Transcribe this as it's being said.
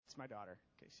It's my daughter,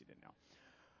 in case you didn't know.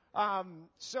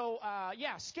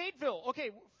 Skateville.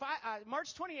 Okay,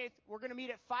 March 28th, we're going to meet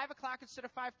at 5 o'clock instead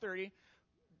of 5:30.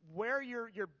 Wear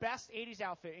your best 80s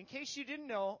outfit. In case you didn't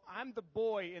know, I'm the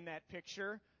boy in that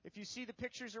picture. If you see the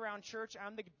pictures around church,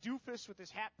 I'm the doofus with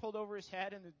his hat pulled over his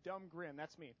head and the dumb grin.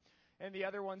 That's me. And the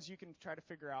other ones you can try to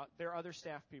figure out. They're other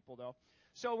staff people, though.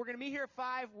 So we're going to meet here at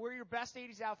 5. Wear your best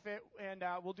 80s outfit, and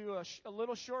we'll do a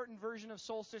little shortened version of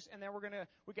Solstice, and then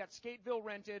we got Skateville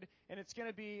rented, and it's going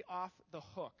to be off the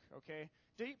hook, okay?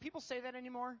 Do people say that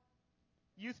anymore?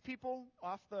 Youth people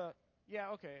off the... Yeah,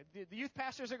 okay. The youth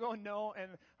pastors are going no,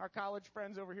 and our college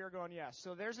friends over here are going yes.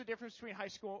 So there's a difference between high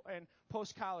school and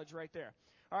post-college right there.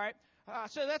 All right?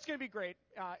 So that's going to be great.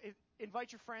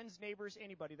 Invite your friends, neighbors,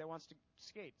 anybody that wants to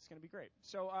skate. It's going to be great.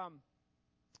 So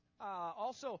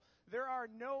also, there are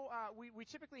no we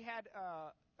typically had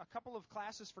a couple of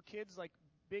classes for kids, like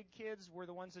big kids were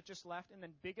the ones that just left, and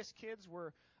then biggest kids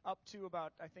were up to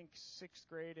about, I think, 6th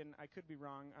grade, and I could be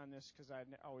wrong on this because I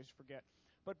always forget.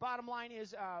 But bottom line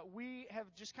is we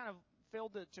have just kind of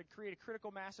failed to create a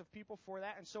critical mass of people for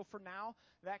that. And so for now,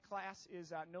 that class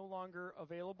is no longer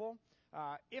available.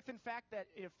 If, in fact, that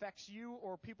it affects you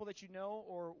or people that you know,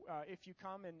 or if you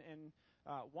come and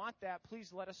want that,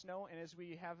 please let us know. And as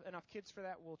we have enough kids for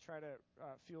that, we'll try to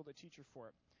field a teacher for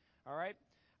it. All right?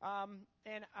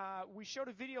 We showed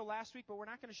a video last week, but we're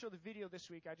not going to show the video this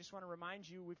week. I just want to remind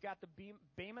you, we've got the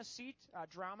Bema Seat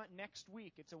drama next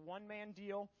week. It's a one-man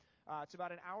deal. It's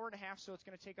about an hour and a half, so it's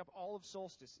going to take up all of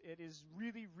Solstice. It is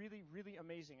really, really, really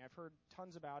amazing. I've heard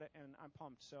tons about it, and I'm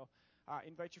pumped. So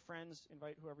invite your friends,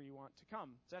 invite whoever you want to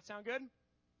come. Does that sound good?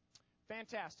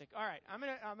 Fantastic. All right, I'm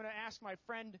gonna ask my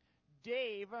friend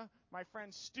Dave, my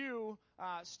friend Stu.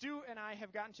 Stu and I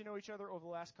have gotten to know each other over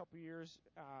the last couple of years.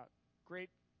 Great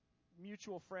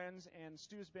mutual friends, and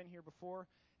Stu's been here before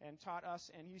and taught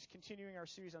us, and he's continuing our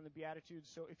series on the Beatitudes.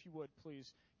 So if you would,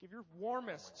 please give your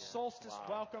warmest Solstice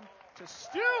welcome to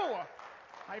Stu,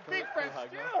 my big friend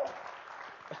Stu.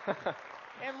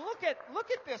 And look at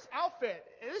this outfit.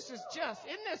 This is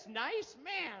isn't this nice,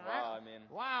 man? Wow,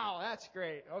 wow, that's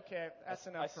great. Okay, that's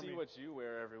enough for me. I see what you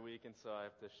wear every week, and so I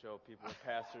have to show people what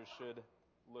pastors should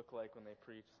look like when they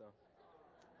preach. So,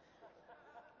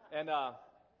 and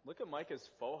look at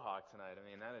Micah's faux hawk tonight. I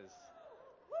mean, that is,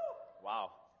 wow.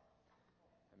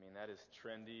 I mean, that is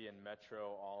trendy and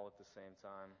metro all at the same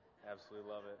time. Absolutely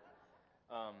love it.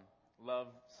 Love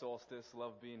Solstice.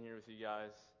 Love being here with you guys.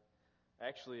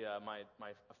 Actually, my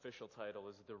official title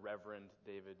is the Reverend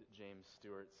David James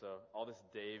Stewart. So all this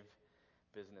Dave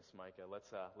business, Micah.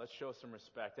 Let's show some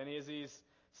respect. And as he's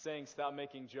saying, stop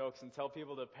making jokes and tell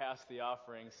people to pass the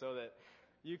offering so that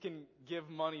you can give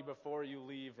money before you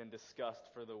leave in disgust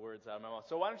for the words out of my mouth.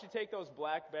 So why don't you take those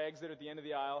black bags that are at the end of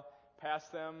the aisle, pass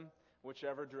them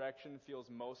whichever direction feels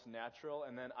most natural,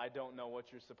 and then I don't know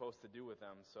what you're supposed to do with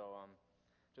them. So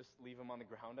just leave them on the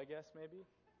ground, I guess, maybe.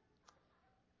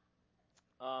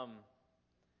 So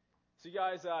you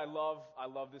guys, I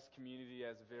love this community. It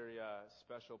has a very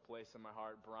special place in my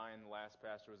heart. Brian, the last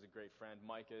pastor, was a great friend.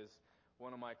 Mike is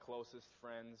one of my closest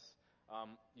friends.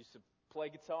 Used to play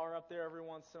guitar up there every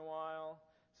once in a while.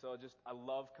 So I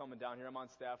love coming down here. I'm on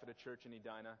staff at a church in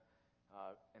Edina.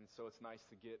 And so it's nice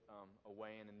to get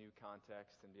away in a new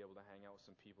context and be able to hang out with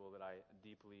some people that I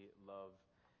deeply love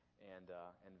and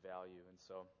value. And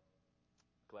so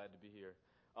glad to be here.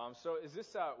 So is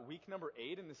this week number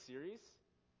 8 in the series?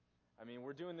 I mean,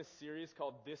 we're doing this series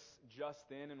called This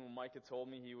Just In, and when Micah told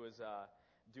me he was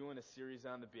doing a series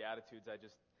on the Beatitudes, I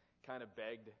just kind of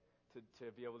begged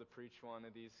to be able to preach one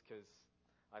of these because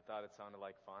I thought it sounded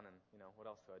like fun, and what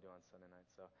else do I do on Sunday night?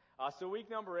 So week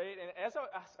number 8, and as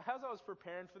I was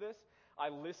preparing for this, I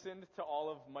listened to all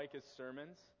of Micah's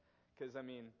sermons because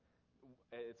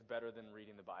it's better than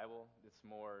reading the Bible. It's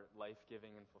more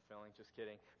life-giving and fulfilling. Just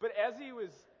kidding. But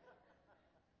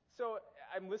so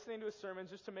I'm listening to his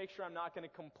sermons just to make sure I'm not going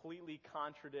to completely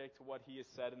contradict what he has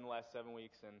said in the last 7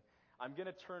 weeks, and I'm going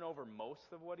to turn over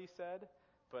most of what he said,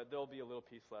 but there'll be a little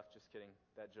piece left. Just kidding.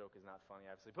 That joke is not funny,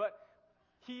 obviously. But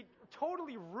he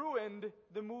totally ruined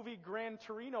the movie Gran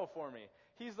Torino for me.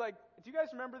 He's like, do you guys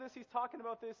remember this? He's talking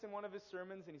about this in one of his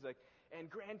sermons, and he's like, and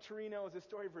Gran Torino is a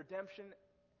story of redemption.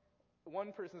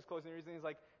 One person's closing the reason, he's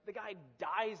like, the guy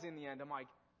dies in the end. I'm like,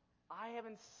 I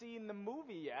haven't seen the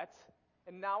movie yet,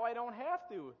 and now I don't have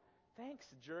to. Thanks,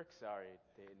 jerk. Sorry,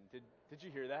 Dayton. Did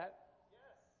you hear that?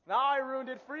 Yes. Now I ruined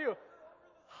it for you.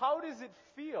 How does it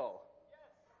feel?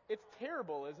 Yes. It's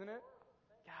terrible, isn't it?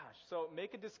 Gosh, so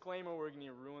make a disclaimer, we're going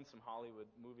to ruin some Hollywood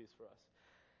movies for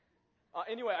us.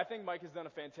 Anyway, I think Mike has done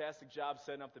a fantastic job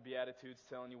setting up the Beatitudes,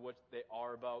 telling you what they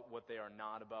are about, what they are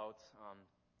not about.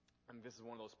 this is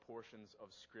one of those portions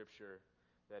of Scripture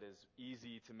that is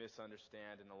easy to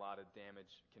misunderstand, and a lot of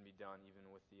damage can be done even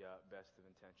with the best of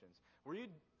intentions. Were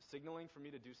you signaling for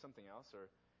me to do something else,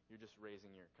 or you're just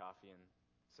raising your coffee in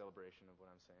celebration of what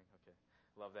I'm saying? Okay,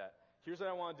 love that. Here's what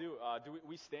I want to do.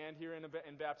 We stand here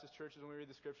in Baptist churches when we read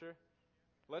the Scripture?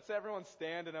 Let's everyone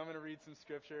stand, and I'm going to read some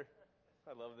Scripture.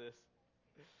 I love this.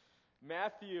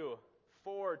 Matthew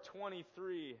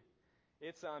 4:23.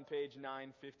 It's on page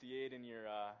 958 in your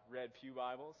red pew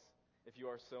Bibles, if you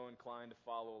are so inclined to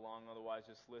follow along. Otherwise,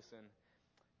 just listen.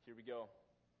 Here we go.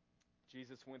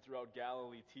 Jesus went throughout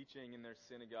Galilee, teaching in their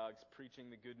synagogues, preaching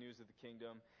the good news of the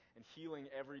kingdom, and healing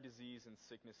every disease and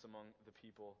sickness among the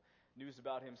people. News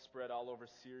about him spread all over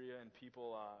Syria, and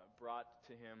people brought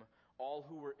to him all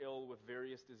who were ill with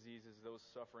various diseases, those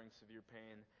suffering severe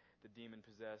pain, the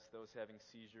demon-possessed, those having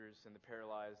seizures, and the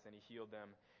paralyzed, and he healed them.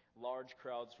 Large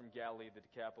crowds from Galilee, the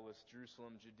Decapolis,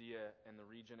 Jerusalem, Judea, and the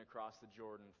region across the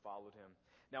Jordan followed him.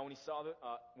 Now when he saw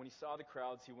the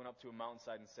crowds, he went up to a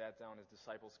mountainside and sat down. His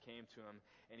disciples came to him,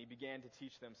 and he began to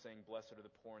teach them, saying, "Blessed are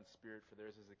the poor in spirit, for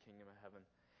theirs is the kingdom of heaven.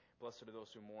 Blessed are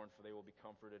those who mourn, for they will be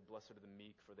comforted. Blessed are the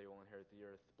meek, for they will inherit the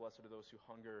earth. Blessed are those who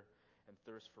hunger and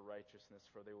thirst for righteousness,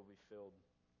 for they will be filled.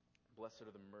 Blessed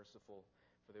are the merciful,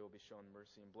 for they will be shown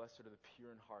mercy. And blessed are the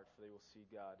pure in heart, for they will see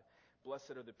God.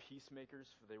 Blessed are the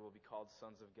peacemakers, for they will be called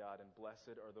sons of God. And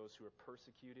blessed are those who are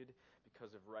persecuted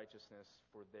because of righteousness,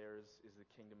 for theirs is the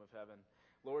kingdom of heaven."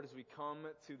 Lord, as we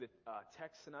come to the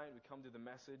text tonight, we come to the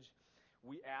message,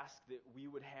 we ask that we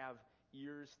would have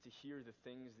ears to hear the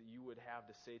things that you would have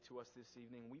to say to us this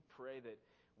evening. We pray that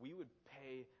we would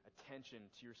pay attention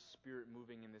to your Spirit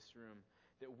moving in this room,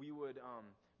 that we would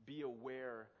be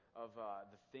aware of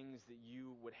the things that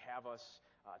you would have us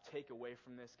take away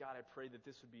from this. God, I pray that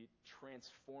this would be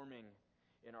transforming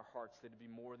in our hearts, that it'd be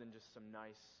more than just some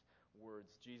nice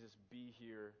words. Jesus, be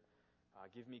here.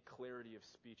 Give me clarity of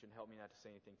speech and help me not to say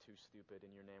anything too stupid.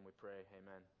 In your name we pray.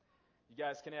 Amen. You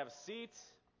guys can have a seat.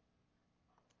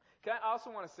 I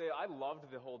also want to say I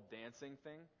loved the whole dancing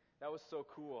thing. That was so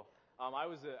cool. I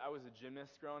was a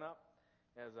gymnast growing up,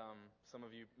 as some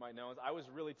of you might know. I was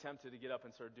really tempted to get up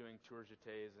and start doing tours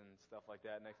jetés and stuff like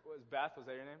that. Was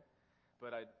that your name?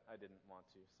 But I didn't want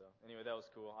to. So anyway, that was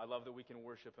cool. I love that we can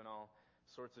worship in all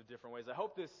sorts of different ways. I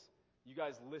hope you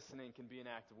guys listening can be an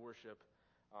act of worship.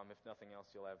 If nothing else,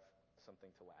 you'll have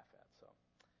something to laugh at. So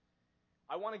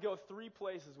I want to go 3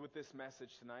 places with this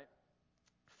message tonight.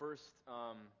 First,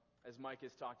 as Mike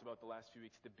has talked about the last few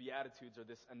weeks, the Beatitudes are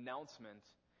this announcement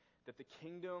that the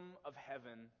kingdom of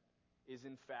heaven is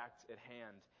in fact at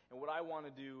hand. And what I want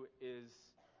to do is,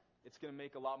 it's going to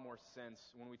make a lot more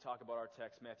sense when we talk about our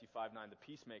text, Matthew 5:9, the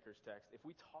peacemakers text, if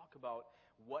we talk about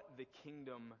what the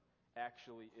kingdom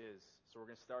actually is. So we're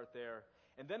going to start there.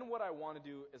 And then what I want to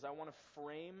do is I want to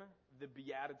frame the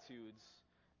Beatitudes,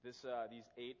 these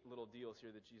 8 little deals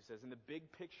here that Jesus says, in the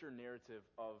big picture narrative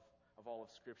of all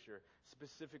of Scripture,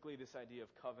 specifically this idea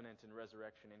of covenant and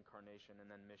resurrection, incarnation,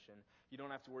 and then mission. You don't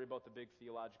have to worry about the big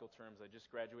theological terms. I just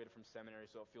graduated from seminary,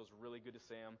 so it feels really good to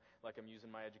say them like I'm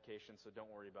using my education, so don't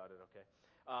worry about it, okay?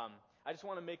 I just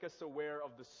want to make us aware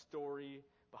of the story,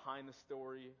 behind the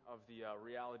story, of the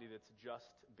reality that's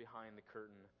just behind the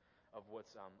curtain of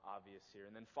what's obvious here.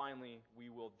 And then finally, we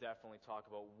will definitely talk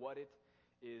about what it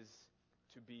is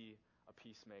to be a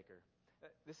peacemaker.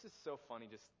 This is so funny,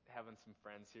 just having some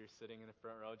friends here sitting in the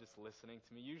front row just listening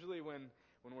to me. Usually when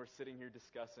we're sitting here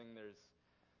discussing, there's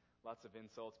lots of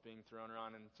insults being thrown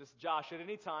around. And just, Josh, at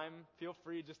any time, feel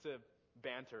free just to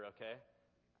banter, okay?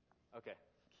 Okay,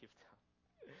 keep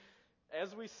down.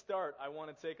 As we start, I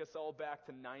want to take us all back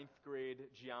to 9th grade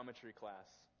geometry class,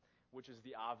 which is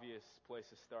the obvious place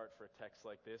to start for a text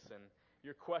like this. And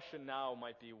your question now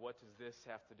might be, what does this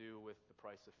have to do with the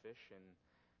price of fish in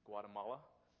Guatemala?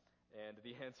 And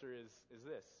the answer is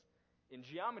this. In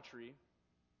geometry,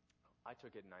 I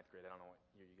took it in 9th grade. I don't know what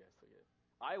year you guys took it.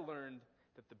 I learned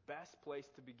that the best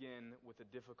place to begin with a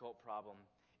difficult problem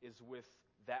is with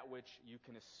that which you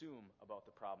can assume about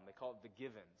the problem. They call it the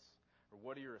givens, or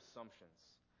what are your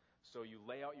assumptions. So you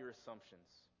lay out your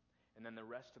assumptions, and then the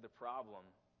rest of the problem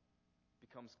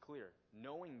becomes clear.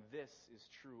 Knowing this is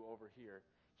true over here,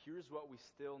 here's what we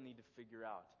still need to figure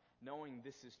out. Knowing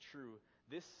this is true,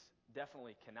 this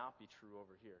definitely cannot be true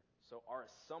over here. So our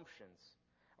assumptions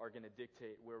are going to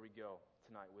dictate where we go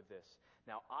tonight with this.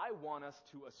 Now, I want us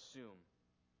to assume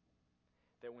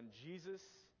that when Jesus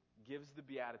gives the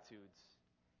Beatitudes,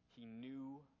 he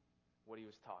knew what he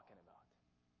was talking about.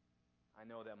 I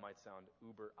know that might sound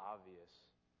uber obvious,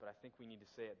 but I think we need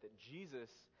to say it, that Jesus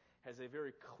has a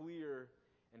very clear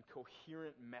and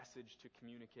coherent message to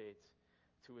communicate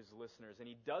to his listeners. And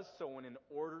he does so in an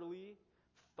orderly,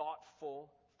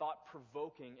 thoughtful,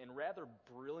 thought-provoking, and rather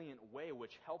brilliant way,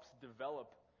 which helps develop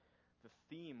the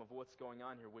theme of what's going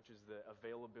on here, which is the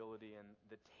availability and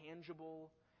the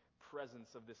tangible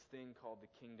presence of this thing called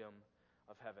the kingdom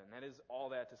of heaven. That is all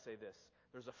that to say this.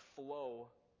 There's a flow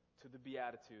to the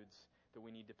Beatitudes that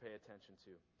we need to pay attention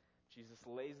to. Jesus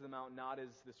lays them out not as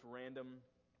this random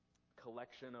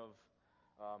collection of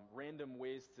random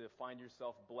ways to find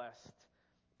yourself blessed,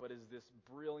 but as this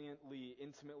brilliantly,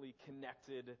 intimately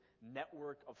connected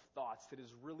network of thoughts that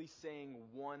is really saying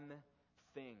one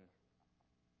thing.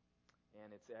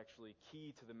 And it's actually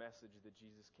key to the message that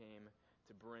Jesus came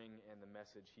to bring and the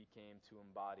message he came to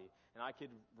embody. And I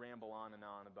could ramble on and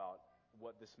on about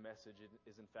what this message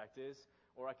is in fact is,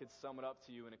 or I could sum it up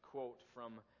to you in a quote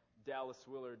from Dallas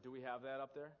Willard. Do we have that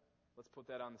up there? Let's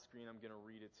put that on the screen. I'm going to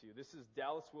read it to you. This is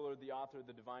Dallas Willard, the author of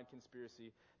The Divine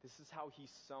Conspiracy. This is how he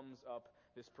sums up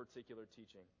this particular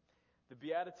teaching. The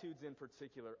Beatitudes in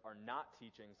particular are not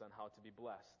teachings on how to be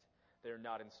blessed. They are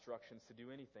not instructions to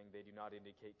do anything. They do not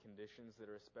indicate conditions that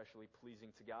are especially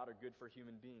pleasing to God or good for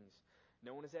human beings.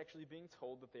 No one is actually being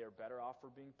told that they are better off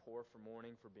for being poor, for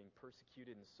mourning, for being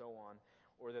persecuted, and so on,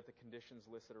 or that the conditions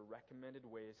listed are recommended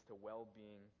ways to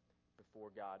well-being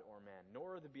before God or man.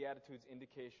 Nor are the Beatitudes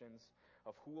indications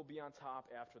of who will be on top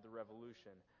after the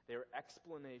revolution. They are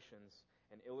explanations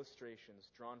and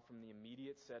illustrations drawn from the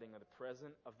immediate setting of the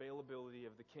present availability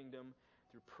of the kingdom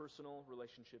through personal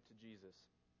relationship to Jesus.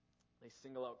 They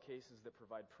single out cases that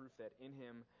provide proof that in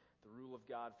him, the rule of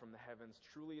God from the heavens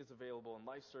truly is available in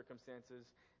life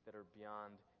circumstances that are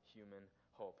beyond human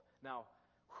hope. Now,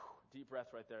 deep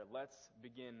breath right there. Let's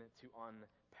begin to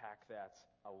unpack that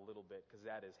a little bit, because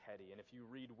that is heady. And if you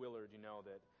read Willard, you know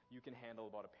that you can handle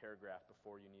about a paragraph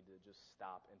before you need to just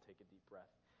stop and take a deep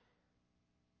breath.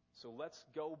 So let's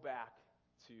go back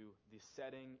to the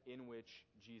setting in which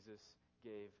Jesus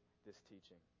gave this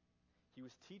teaching. He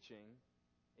was teaching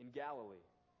in Galilee.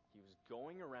 He was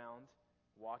going around,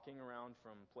 walking around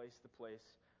from place to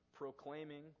place,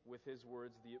 proclaiming with his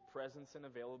words the presence and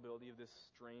availability of this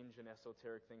strange and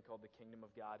esoteric thing called the kingdom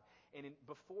of God. And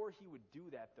before he would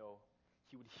do that, though,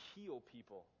 he would heal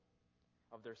people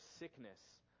of their sickness,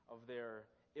 of their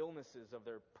illnesses, of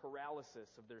their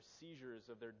paralysis, of their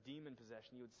seizures, of their demon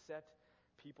possession. He would set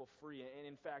people free. And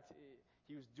in fact,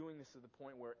 he was doing this to the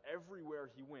point where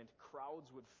everywhere he went, crowds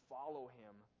would follow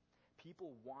him.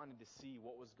 People wanted to see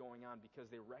what was going on because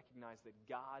they recognized that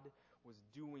God was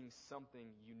doing something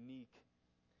unique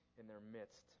in their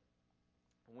midst.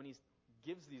 And when he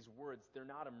gives these words, they're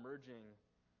not emerging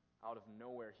out of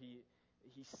nowhere. He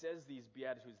says these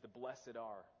Beatitudes, the blessed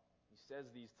are. He says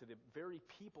these to the very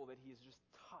people that he has just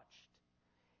touched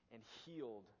and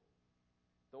healed.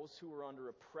 Those who are under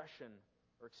oppression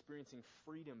are experiencing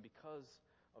freedom because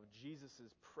of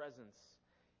Jesus' presence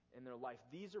in their life.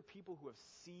 These are people who have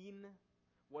seen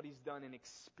what he's done and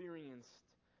experienced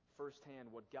firsthand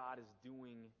what God is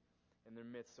doing in their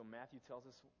midst. So Matthew tells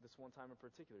us this one time in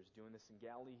particular. He's doing this in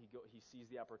Galilee. He sees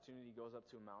the opportunity, he goes up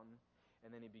to a mountain,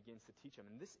 and then he begins to teach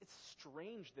them. And it's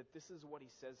strange that this is what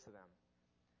he says to them.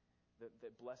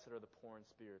 That blessed are the poor in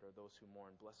spirit, or those who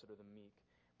mourn. Blessed are the meek.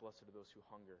 Blessed are those who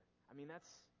hunger. I mean,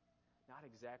 that's not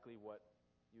exactly what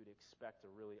you would expect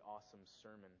a really awesome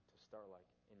sermon to start like,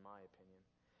 in my opinion.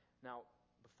 Now,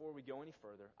 before we go any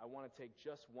further, I want to take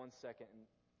just 1 second and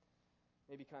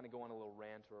maybe kind of go on a little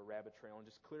rant or a rabbit trail and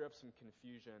just clear up some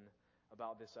confusion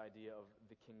about this idea of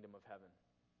the kingdom of heaven.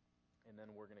 And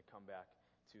then we're going to come back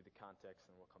to the context,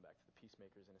 and we'll come back to the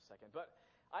peacemakers in a second. But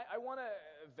I want to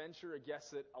venture a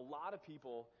guess that a lot of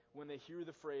people, when they hear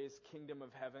the phrase kingdom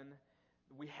of heaven,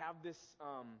 we have this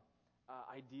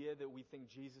idea that we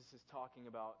think Jesus is talking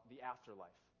about the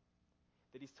afterlife,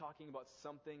 that he's talking about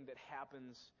something that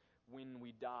happens when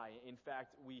we die. In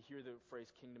fact, we hear the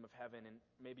phrase kingdom of heaven and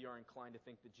maybe are inclined to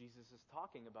think that Jesus is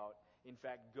talking about, in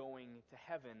fact, going to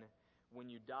heaven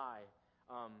when you die.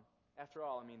 After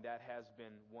all, I mean, that has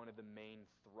been one of the main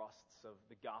thrusts of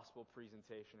the gospel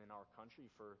presentation in our country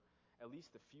for at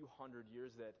least a few hundred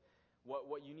years, that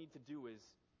what you need to do is,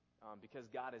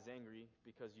 because God is angry,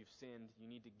 because you've sinned,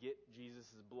 you need to get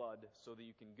Jesus' blood so that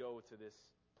you can go to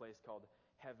this place called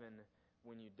heaven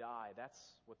when you die.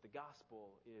 That's what the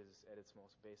gospel is at its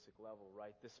most basic level,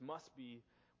 right? This must be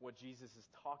what Jesus is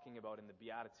talking about in the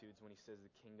Beatitudes when he says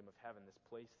the kingdom of heaven, this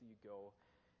place that you go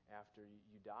after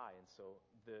you die. And so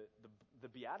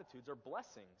the Beatitudes are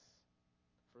blessings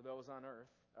for those on earth,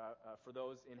 for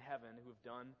those in heaven who have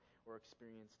done or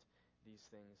experienced these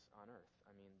things on earth.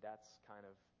 I mean, that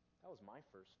was my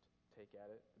first take at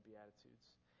it, the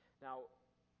Beatitudes. Now,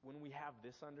 when we have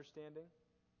this understanding,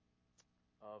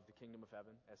 of the kingdom of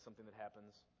heaven as something that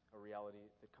happens, a reality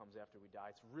that comes after we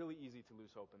die, it's really easy to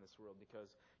lose hope in this world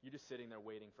because you're just sitting there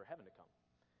waiting for heaven to come.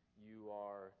 You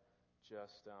are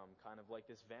just kind of like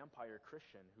this vampire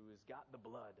Christian who has got the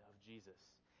blood of Jesus.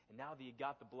 And now that you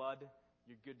got the blood,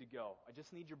 you're good to go. I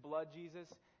just need your blood,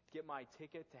 Jesus. Get my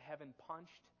ticket to heaven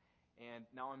punched. And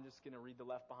now I'm just going to read the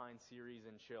Left Behind series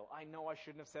and chill. I know I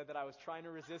shouldn't have said that. I was trying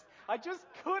to resist. I just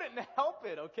couldn't help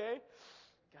it, okay?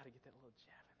 Got to get that little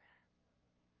jab in there.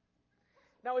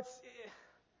 Now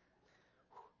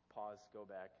pause, go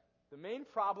back. The main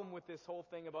problem with this whole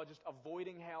thing about just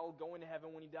avoiding hell, going to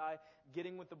heaven when you die,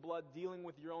 getting with the blood, dealing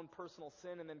with your own personal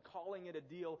sin, and then calling it a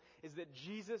deal is that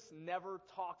Jesus never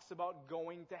talks about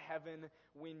going to heaven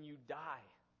when you die.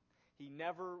 He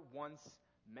never once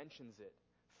mentions it.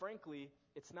 Frankly,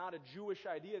 it's not a Jewish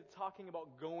idea talking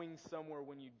about going somewhere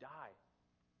when you die.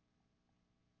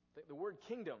 The word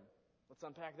kingdom, let's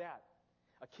unpack that.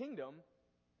 A kingdom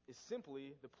is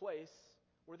simply the place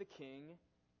where the king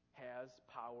has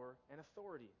power and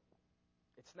authority.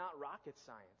 It's not rocket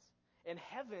science. And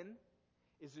heaven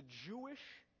is a Jewish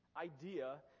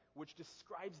idea which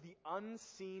describes the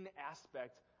unseen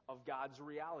aspect of God's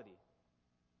reality.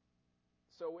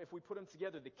 So if we put them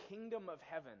together, the kingdom of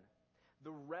heaven,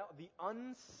 the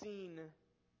unseen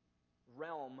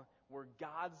realm where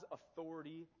God's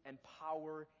authority and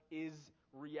power is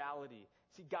reality.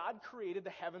 See, God created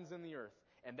the heavens and the earth,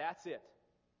 and that's it.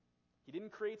 He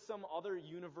didn't create some other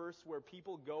universe where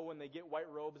people go and they get white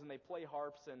robes and they play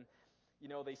harps and,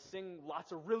 they sing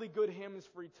lots of really good hymns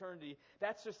for eternity.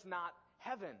 That's just not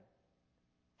heaven.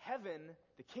 Heaven,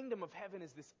 the kingdom of heaven,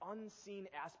 is this unseen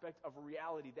aspect of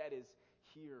reality that is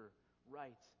here,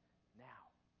 right now.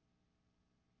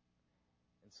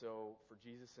 And so, for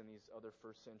Jesus and these other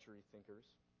first century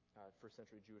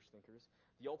Jewish thinkers,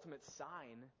 the ultimate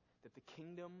sign that the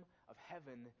kingdom of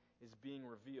heaven is being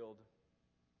revealed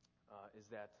is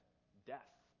that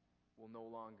death will no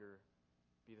longer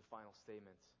be the final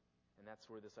statement. And that's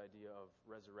where this idea of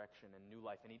resurrection and new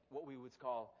life and what we would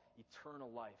call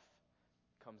eternal life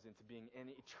comes into being. And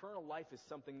eternal life is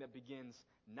something that begins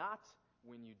not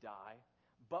when you die,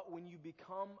 but when you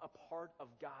become a part of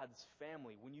God's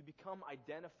family, when you become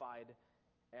identified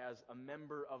as a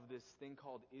member of this thing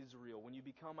called Israel, when you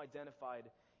become identified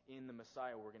in the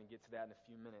Messiah. We're going to get to that in a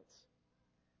few minutes.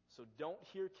 So don't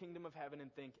hear kingdom of heaven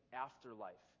and think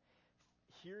afterlife.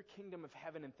 Hear kingdom of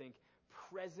heaven and think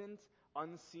present,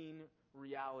 unseen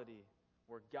reality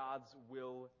where God's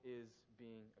will is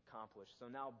being accomplished. So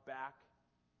now back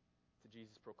to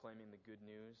Jesus proclaiming the good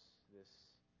news, this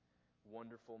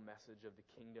wonderful message of the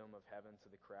kingdom of heaven to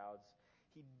the crowds.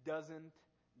 He doesn't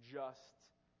just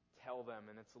tell them,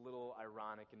 and it's a little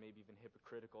ironic and maybe even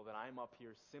hypocritical that I'm up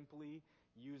here simply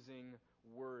using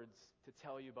words to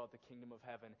tell you about the kingdom of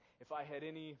heaven. If I had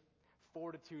any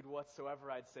fortitude whatsoever,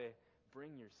 I'd say,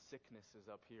 bring your sicknesses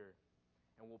up here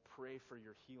and we'll pray for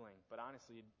your healing. But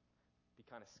honestly, it'd be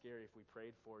kind of scary if we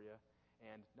prayed for you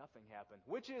and nothing happened.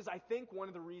 Which is, I think, one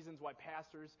of the reasons why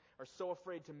pastors are so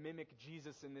afraid to mimic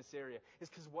Jesus in this area, is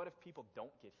because what if people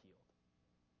don't get healed?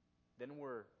 Then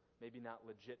we're maybe not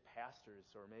legit pastors,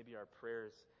 or maybe our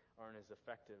prayers aren't as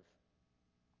effective.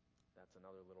 That's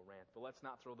another little rant. But let's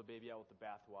not throw the baby out with the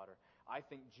bathwater. I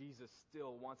think Jesus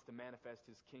still wants to manifest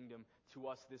his kingdom to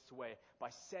us this way, by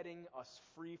setting us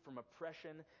free from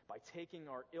oppression, by taking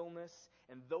our illness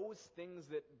and those things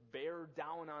that bear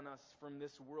down on us from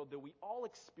this world that we all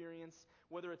experience,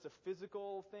 whether it's a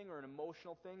physical thing or an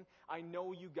emotional thing. I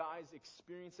know you guys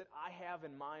experience it. I have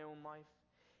in my own life.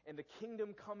 And the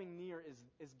kingdom coming near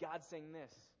is God saying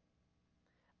this: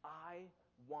 I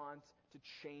want to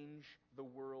change the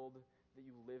world that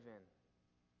you live in.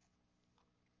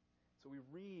 So we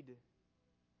read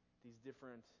these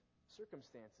different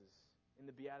circumstances in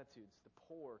the Beatitudes. The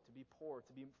poor, to be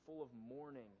full of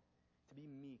mourning, to be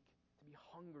meek, to be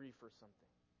hungry for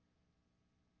something.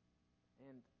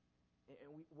 And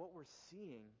what we're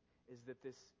seeing is that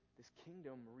this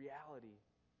kingdom reality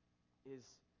is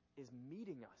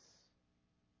meeting us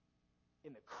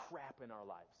in the crap in our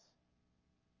lives.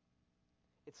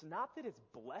 It's not that it's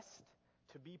blessed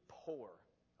to be poor,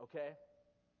 okay?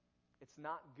 It's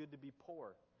not good to be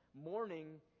poor.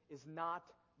 Mourning is not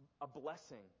a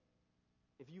blessing.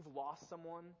 If you've lost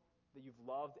someone that you've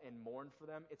loved and mourned for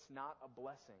them, it's not a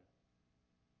blessing.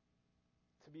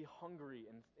 To be hungry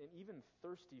and even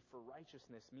thirsty for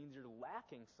righteousness means you're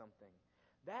lacking something.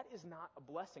 That is not a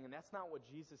blessing, and that's not what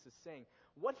Jesus is saying.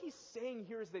 What he's saying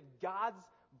here is that God's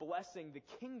blessing, the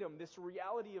kingdom, this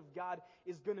reality of God,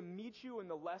 is going to meet you in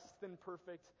the less than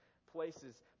perfect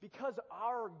places. Because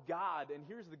our God, and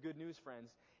here's the good news,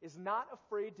 friends, is not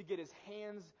afraid to get his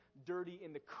hands dirty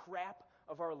in the crap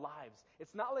of our lives.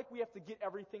 It's not like we have to get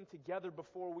everything together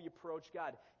before we approach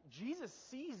God. Jesus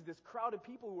sees this crowd of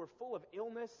people who are full of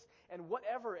illness and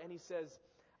whatever, and he says,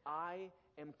 I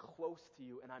am close to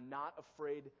you, and I'm not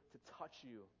afraid to touch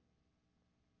you.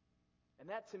 And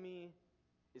that to me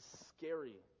is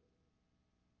scary.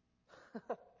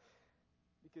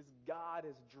 Because God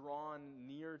has drawn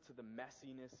near to the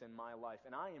messiness in my life,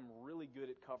 and I am really good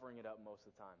at covering it up most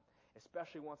of the time,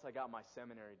 especially once I got my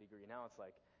seminary degree. Now it's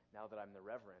like, now that I'm the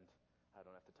reverend, I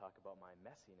don't have to talk about my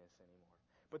messiness anymore.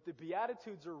 But the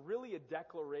Beatitudes are really a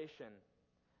declaration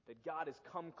that God has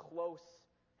come close,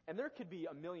 and there could be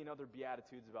a million other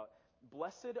Beatitudes about,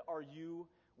 blessed are you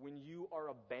when you are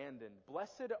abandoned.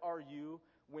 Blessed are you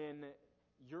when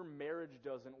your marriage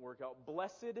doesn't work out.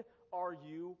 Blessed are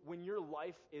you when your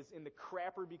life is in the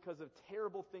crapper because of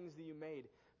terrible things that you made,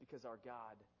 because our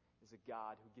God is a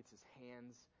God who gets his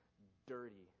hands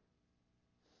dirty.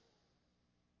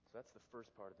 So that's the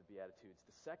first part of the Beatitudes.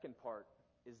 The second part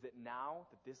is that now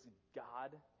that this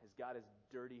God has got his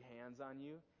dirty hands on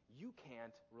you, you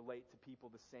can't relate to people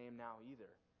the same now either.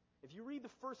 If you read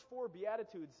the first 4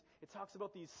 Beatitudes, it talks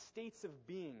about these states of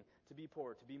being: to be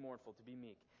poor, to be mournful, to be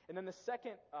meek. And then the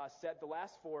second set, the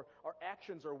last 4, are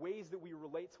actions or ways that we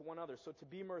relate to one another. So to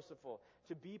be merciful,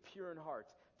 to be pure in heart,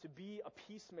 to be a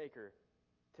peacemaker,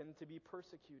 to be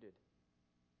persecuted.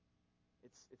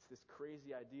 It's this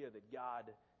crazy idea that God,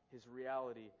 his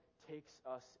reality, takes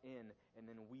us in, and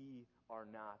then we are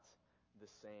not the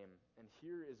same. And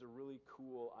here is a really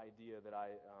cool idea that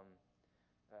I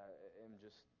am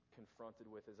just confronted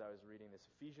with as I was reading this.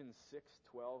 Ephesians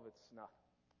 6:12, it's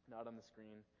not on the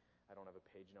screen. I don't have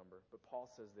a page number. But Paul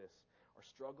says this: our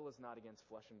struggle is not against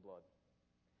flesh and blood,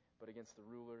 but against the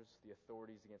rulers, the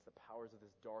authorities, against the powers of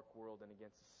this dark world, and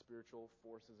against the spiritual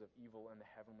forces of evil in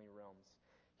the heavenly realms.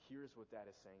 Here's what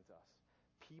that is saying to us.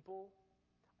 People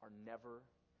are never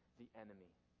the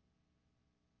enemy.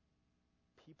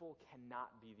 People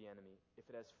cannot be the enemy.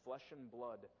 If it has flesh and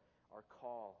blood, our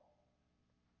call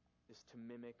is to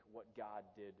mimic what God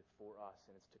did for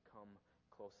us, and it's to come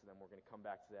close to them. We're going to come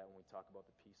back to that when we talk about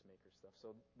the peacemaker stuff.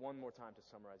 So one more time to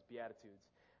summarize. Beatitudes,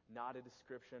 not a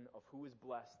description of who is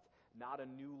blessed, not a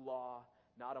new law,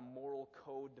 not a moral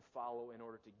code to follow in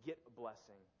order to get a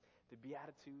blessing. The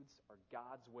Beatitudes are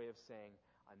God's way of saying,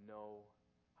 I know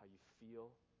how you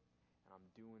feel, and I'm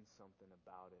doing something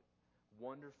about it.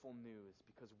 Wonderful news,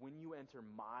 because when you enter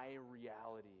my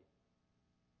reality,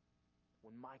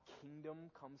 when my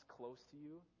kingdom comes close to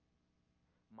you,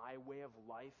 my way of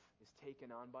life is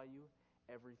taken on by you,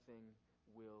 everything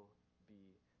will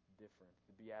be different.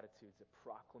 The Beatitudes, a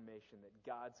proclamation that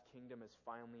God's kingdom has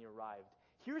finally arrived.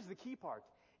 Here's the key part.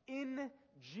 In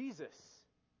Jesus.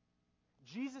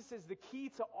 Jesus is the key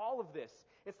to all of this.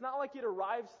 It's not like it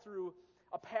arrives through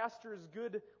a pastor's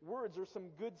good words or some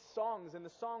good songs, and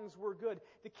the songs were good.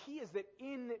 The key is that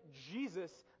in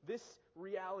Jesus, this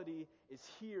reality is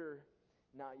here,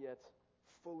 not yet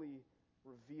fully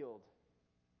revealed.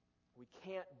 We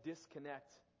can't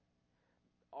disconnect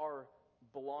our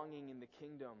belonging in the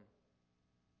kingdom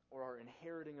or our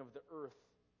inheriting of the earth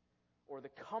or the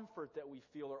comfort that we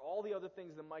feel or all the other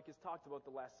things that Mike has talked about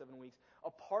the last 7 weeks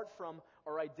apart from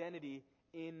our identity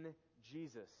in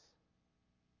Jesus.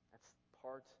 That's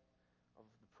part of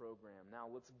the program. Now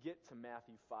let's get to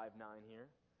Matthew 5:9 here.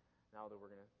 Now that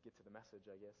we're going to get to the message,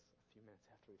 I guess, a few minutes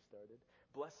after we've started.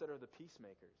 Blessed are the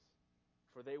peacemakers,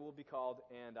 for they will be called,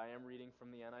 and I am reading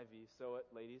from the NIV, so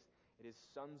ladies, it is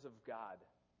sons of God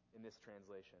in this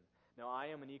translation. Now, I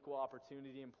am an equal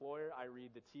opportunity employer. I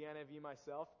read the TNIV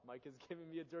myself. Mike is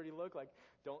giving me a dirty look, like,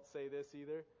 don't say this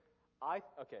either.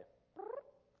 Okay,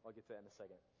 I'll get to that in a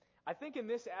second. I think in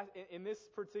this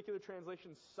particular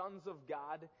translation, sons of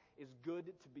God is good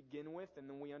to begin with, and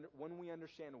then when we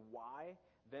understand why,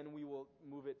 then we will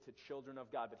move it to children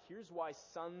of God. But here's why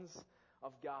sons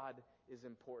of God is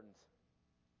important.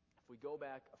 If we go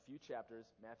back a few chapters,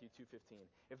 Matthew 2:15,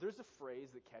 if there's a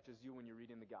phrase that catches you when you're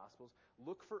reading the Gospels,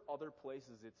 look for other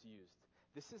places it's used.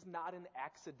 This is not an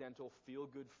accidental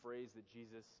feel-good phrase that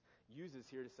Jesus uses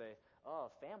here to say, oh,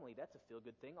 family, that's a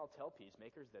feel-good thing. I'll tell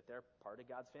peacemakers that they're part of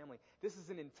God's family. This is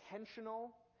an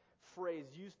intentional phrase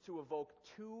used to evoke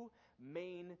 2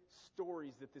 main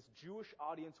stories that this Jewish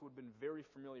audience would have been very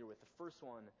familiar with. The first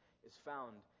one is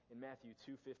found in Matthew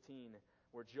 2:15,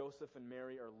 where Joseph and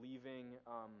Mary are leaving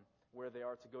where they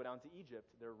are to go down to Egypt.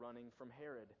 They're running from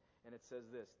Herod. And it says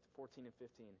this, 14 and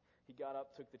 15. He got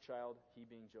up, took the child, he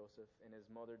being Joseph, and his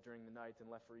mother during the night and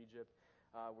left for Egypt,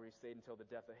 where he stayed until the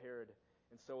death of Herod.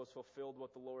 And so was fulfilled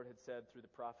what the Lord had said through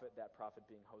the prophet, that prophet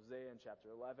being Hosea in chapter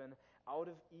 11. Out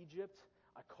of Egypt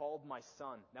I called my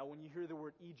son. Now, when you hear the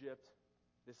word Egypt,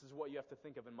 this is what you have to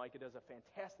think of, and Micah does a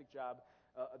fantastic job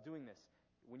of doing this.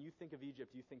 When you think of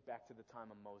Egypt, you think back to the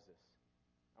time of Moses.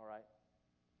 All right?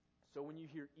 So when you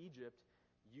hear Egypt,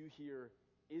 you hear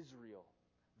Israel.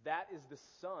 That is the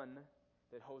son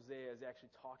that Hosea is actually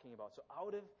talking about. So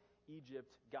out of Egypt,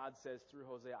 God says through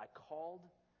Hosea, I called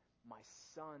my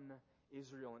son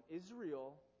Israel. And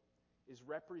Israel is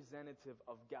representative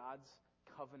of God's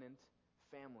covenant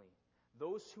family.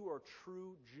 Those who are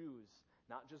true Jews,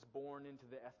 not just born into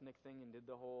the ethnic thing and did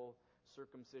the whole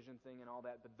circumcision thing and all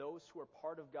that, but those who are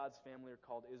part of God's family are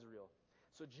called Israel.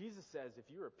 So Jesus says, if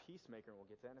you're a peacemaker, and we'll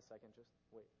get to that in a second, just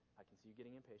wait, I can see you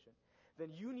getting impatient,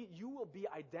 then you will be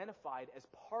identified as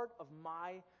part of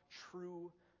my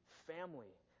true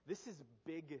family. This is a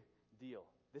big deal.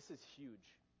 This is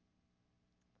huge.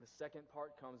 The second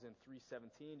part comes in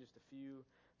 3:17, just a few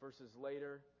verses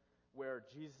later, where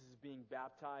Jesus is being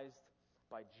baptized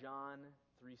by John.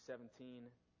 3:17,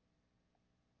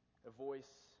 a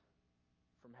voice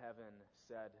from heaven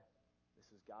said, this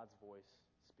is God's voice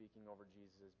speaking over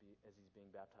Jesus as he's being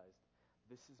baptized.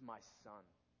 This is my son,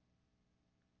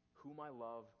 whom I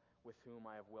love, with whom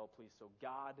I have well pleased. So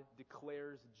God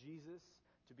declares Jesus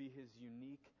to be his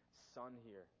unique son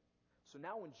here. So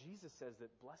now when Jesus says that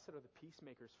blessed are the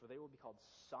peacemakers, for they will be called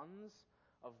sons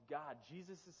of God,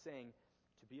 Jesus is saying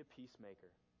to be a peacemaker,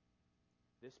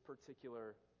 this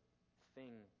particular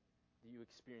thing that you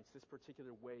experience, this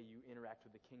particular way you interact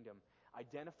with the kingdom,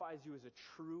 identifies you as a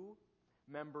true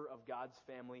member of God's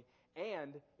family,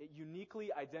 and it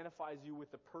uniquely identifies you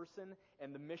with the person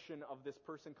and the mission of this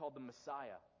person called the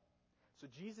Messiah. So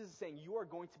Jesus is saying you are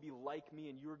going to be like me,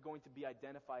 and you are going to be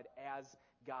identified as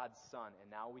God's son.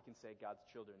 And now we can say God's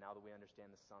children, now that we understand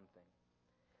the son thing.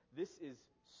 This is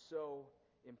so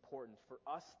important for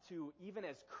us to, even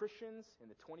as Christians in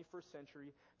the 21st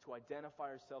century, to identify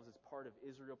ourselves as part of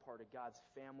Israel, part of God's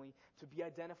family, to be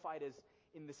identified as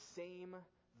in the same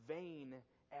vein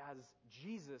as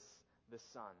Jesus the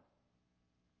Son.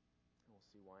 And we'll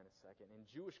see why in a second. In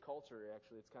Jewish culture,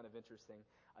 actually, it's kind of interesting.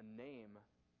 A name,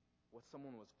 what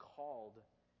someone was called,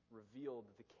 revealed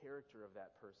the character of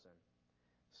that person.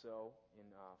 So in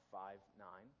 5:9,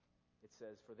 it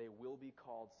says, for they will be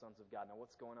called sons of God. Now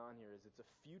what's going on here is it's a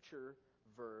future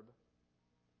verb,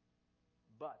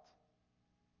 but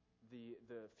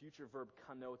the future verb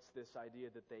connotes this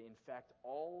idea that they in fact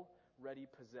already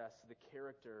possess the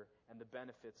character and the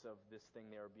benefits of this thing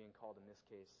they are being called, in this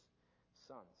case,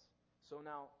 sons. So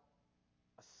now,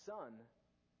 a son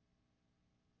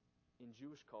in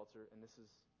Jewish culture, and this is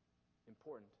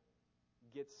important,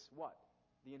 gets what?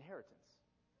 The inheritance.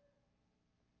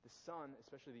 The son,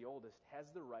 especially the oldest, has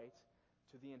the right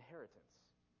to the inheritance.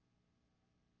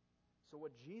 So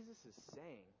what Jesus is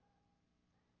saying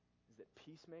is that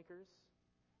peacemakers,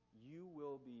 you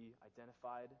will be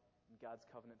identified in God's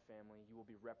covenant family. You will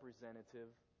be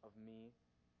representative of me,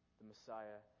 the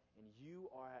Messiah, and you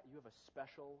have a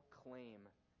special claim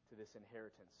to this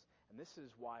inheritance. And this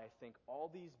is why I think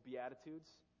all these Beatitudes,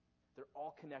 they're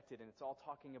all connected, and it's all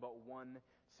talking about one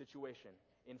situation.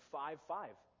 In 5:5,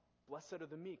 blessed are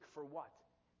the meek, for what?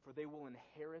 For they will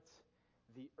inherit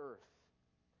the earth.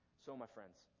 So, my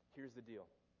friends, here's the deal.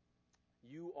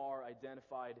 You are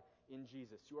identified in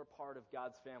Jesus. You are part of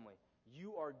God's family.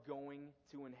 You are going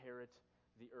to inherit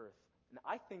the earth. And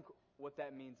I think what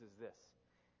that means is this.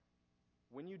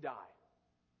 When you die,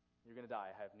 you're going to die.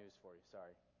 I have news for you.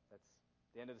 Sorry. That's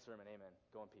the end of the sermon. Amen.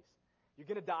 Go in peace. You're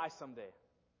going to die someday.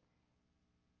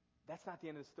 That's not the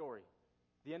end of the story.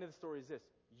 The end of the story is this.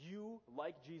 You,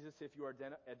 like Jesus, if you are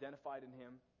identified in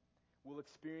him, will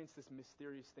experience this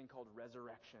mysterious thing called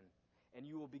resurrection. And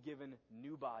you will be given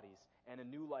new bodies and a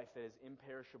new life that is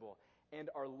imperishable. And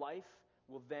our life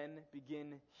will then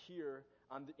begin here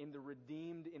in the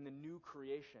redeemed, in the new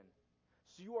creation.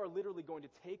 So you are literally going to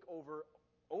take over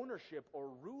ownership or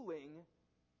ruling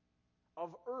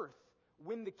of earth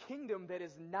when the kingdom that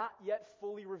is not yet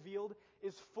fully revealed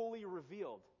is fully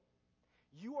revealed.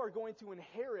 You are going to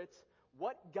inherit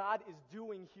what God is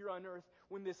doing here on earth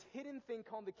when this hidden thing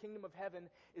called the kingdom of heaven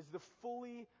is the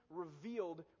fully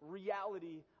revealed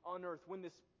reality on earth. When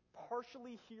this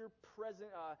partially here present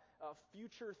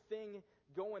future thing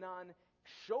going on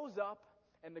shows up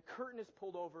and the curtain is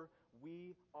pulled over,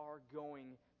 we are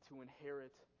going to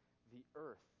inherit the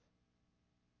earth.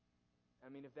 I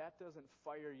mean, if that doesn't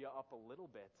fire you up a little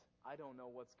bit, I don't know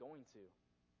what's going to.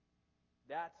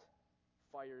 That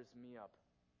fires me up.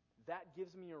 That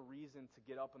gives me a reason to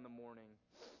get up in the morning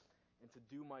and to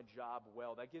do my job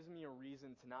well. That gives me a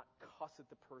reason to not cuss at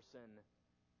the person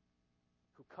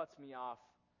who cuts me off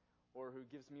or who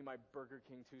gives me my Burger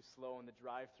King too slow in the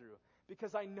drive-thru.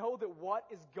 Because I know that what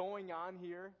is going on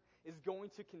here is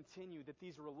going to continue, that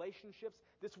these relationships,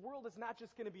 this world is not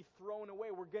just going to be thrown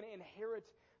away. We're going to inherit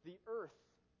the earth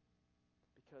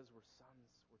because we're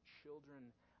sons, we're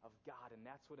children of God, and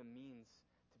that's what it means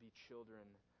to be children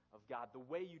of God. The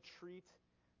way you treat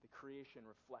the creation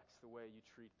reflects the way you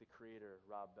treat the Creator,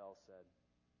 Rob Bell said.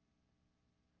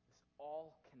 It's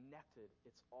all connected.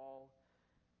 It's all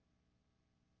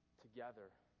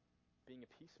together. Being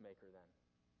a peacemaker, then.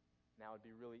 Now it'd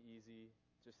be really easy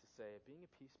just to say, being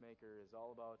a peacemaker is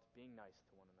all about being nice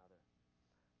to one another.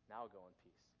 Now go in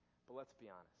peace. But let's be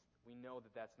honest. We know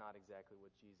that that's not exactly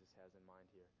what Jesus has in mind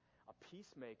here. A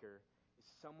peacemaker is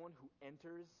someone who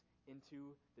enters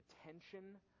into the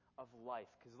tension of life.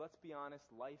 Because let's be honest,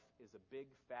 life is a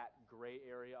big, fat, gray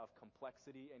area of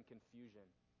complexity and confusion.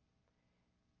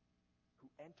 Who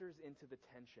enters into the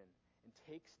tension and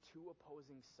takes two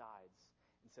opposing sides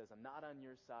and says, I'm not on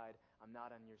your side, I'm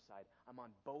not on your side, I'm on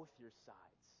both your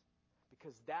sides.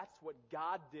 Because that's what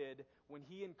God did when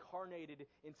He incarnated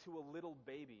into a little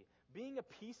baby. Being a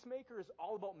peacemaker is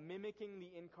all about mimicking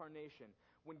the incarnation.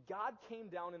 When God came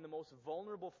down in the most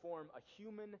vulnerable form, a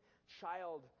human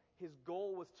child, His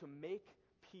goal was to make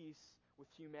peace with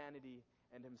humanity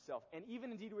and Himself. And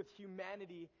even indeed with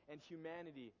humanity and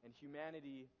humanity and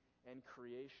humanity and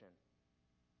creation.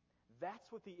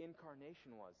 That's what the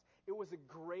incarnation was. It was a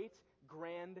great,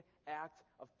 grand act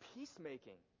of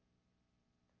peacemaking.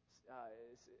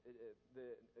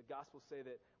 The Gospels say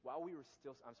that while we were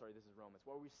still, this is Romans,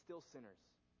 while we were still sinners,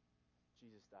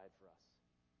 Jesus died for us.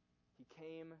 He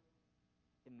came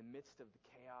in the midst of the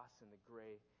chaos and the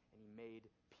gray, and He made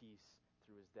peace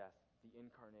through His death. The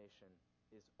incarnation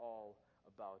is all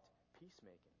about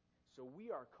peacemaking. So we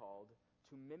are called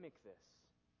to mimic this.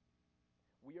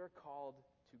 We are called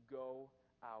to go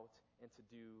out and to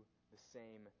do the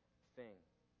same thing.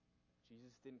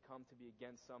 Jesus didn't come to be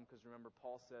against some, because remember,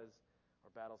 Paul says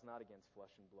our battle's not against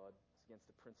flesh and blood. It's against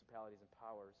the principalities and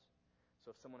powers.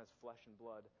 So if someone has flesh and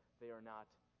blood, they are not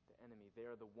the enemy. They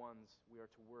are the ones we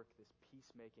are to work this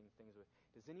peacemaking things with.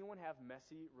 Does anyone have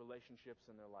messy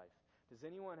relationships in their life? Does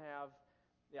anyone have,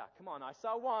 come on, I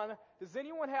saw one. Does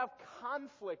anyone have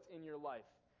conflict in your life?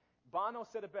 Bono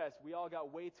said it best, we all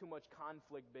got way too much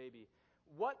conflict, baby.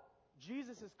 What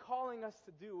Jesus is calling us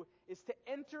to do is to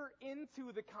enter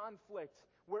into the conflict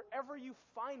wherever you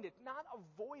find it, not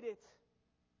avoid it,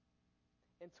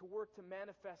 and to work to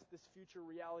manifest this future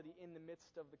reality in the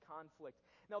midst of the conflict.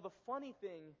 Now, the funny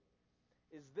thing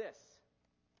is this.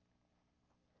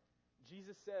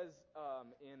 Jesus says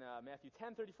in Matthew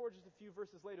 10:34, just a few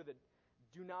verses later, that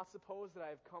do not suppose that I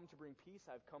have come to bring peace,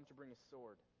 I have come to bring a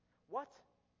sword. What?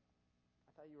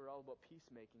 I thought you were all about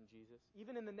peacemaking, Jesus.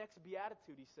 Even in the next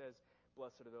beatitude, He says,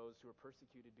 blessed are those who are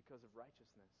persecuted because of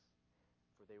righteousness,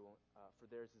 for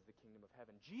theirs is the kingdom of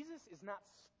heaven. Jesus is not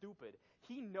stupid.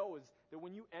 He knows that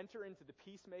when you enter into the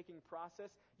peacemaking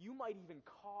process, you might even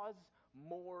cause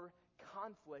more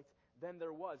conflict than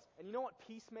there was. And you know what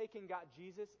peacemaking got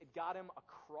Jesus? It got Him a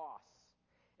cross.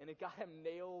 And it got Him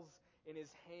nails in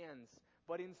His hands.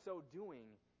 But in so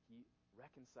doing, He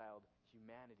reconciled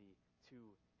humanity to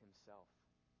Himself,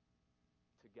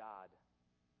 to God.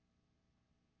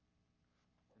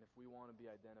 And if we want to be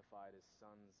identified as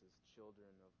sons, as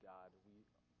children of God, we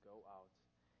go out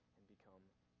and become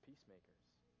peacemakers.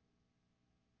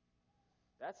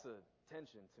 That's a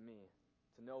tension to me,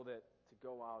 to know that to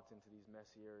go out into these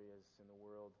messy areas in the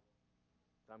world,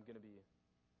 that I'm going to be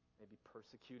maybe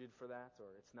persecuted for that,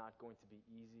 or it's not going to be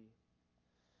easy.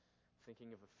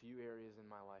 Thinking of a few areas in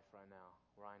my life right now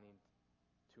where I need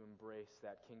to embrace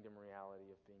that kingdom reality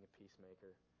of being a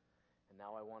peacemaker. And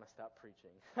now I want to stop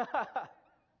preaching. Father,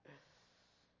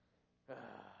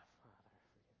 forgive me.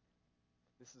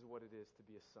 This is what it is to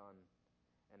be a son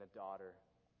and a daughter,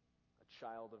 a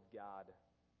child of God.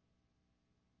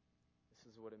 This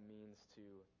is what it means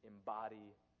to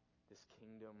embody this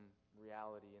kingdom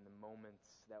reality in the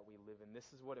moments that we live in.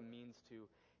 This is what it means to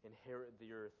inherit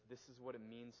the earth. This is what it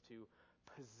means to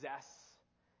possess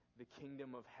the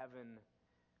kingdom of heaven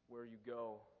where you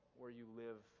go, where you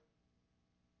live.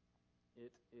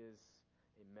 It is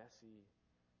a messy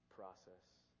process,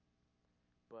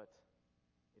 but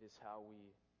it is how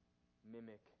we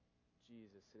mimic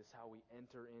Jesus. It is how we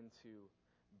enter into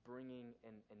bringing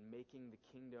and making the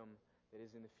kingdom that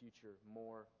is in the future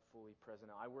more fully present.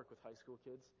 Now, I work with high school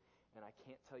kids, and I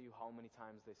can't tell you how many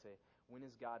times they say, when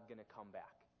is God going to come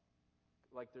back?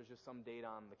 Like there's just some date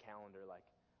on the calendar, like,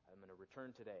 I'm going to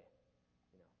return today.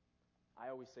 I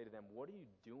always say to them, what are you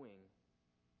doing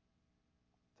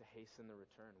to hasten the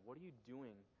return? What are you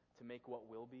doing to make what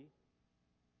will be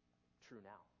true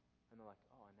now? And they're like,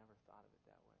 oh, I never thought of it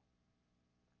that way.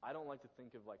 I don't like to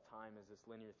think of like time as this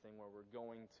linear thing where we're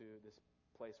going to this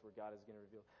place where God is going to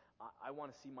reveal. I want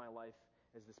to see my life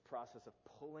as this process of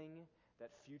pulling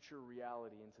that future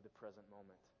reality into the present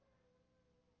moment.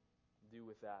 Do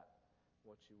with that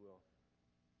what you will.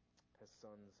 As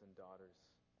sons and daughters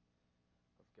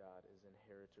of God, as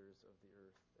inheritors of the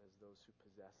earth, as those who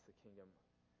possess the kingdom.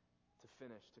 To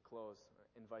finish, to close,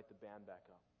 invite the band back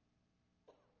up.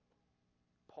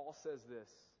 Paul says this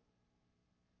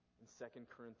in 2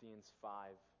 Corinthians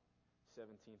 5,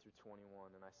 17 through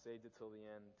 21. And I saved it till the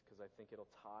end because I think it'll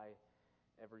tie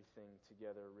everything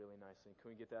together really nicely.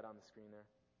 Can we get that on the screen there?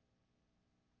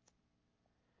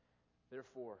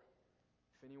 Therefore,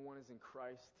 if anyone is in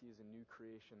Christ, he is a new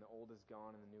creation. The old is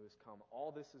gone and the new has come.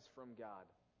 All this is from God,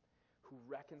 who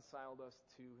reconciled us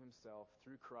to himself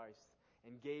through Christ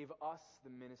and gave us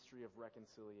the ministry of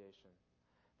reconciliation.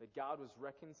 That God was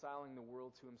reconciling the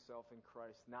world to himself in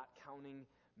Christ, not counting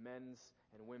men's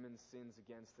and women's sins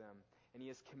against them. And he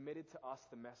has committed to us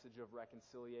the message of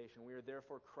reconciliation. We are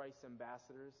therefore Christ's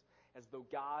ambassadors, as though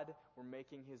God were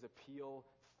making his appeal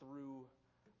through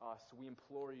us. We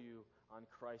implore you on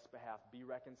Christ's behalf, be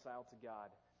reconciled to God.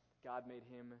 God made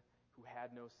him who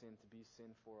had no sin to be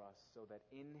sin for us, so that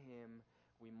in him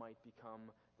we might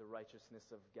become the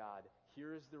righteousness of God.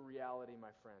 Here is the reality,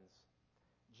 my friends.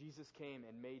 Jesus came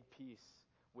and made peace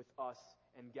with us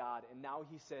and God. And now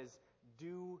he says,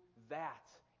 do that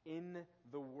in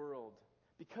the world.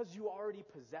 Because you already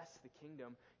possess the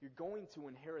kingdom, you're going to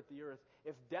inherit the earth.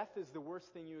 If death is the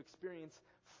worst thing you experience,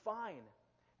 fine.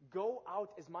 Go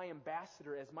out as my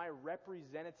ambassador, as my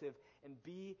representative, and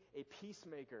be a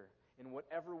peacemaker in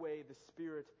whatever way the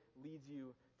Spirit leads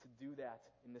you to do that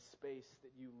in the space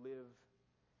that you live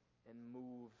and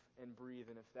move and breathe.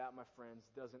 And if that, my friends,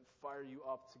 doesn't fire you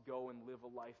up to go and live a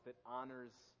life that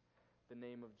honors the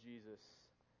name of Jesus,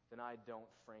 then I don't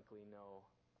frankly know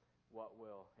what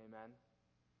will. Amen?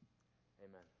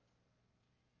 Amen.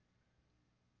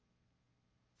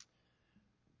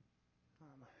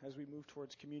 As we move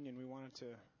towards communion, we wanted to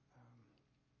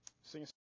sing a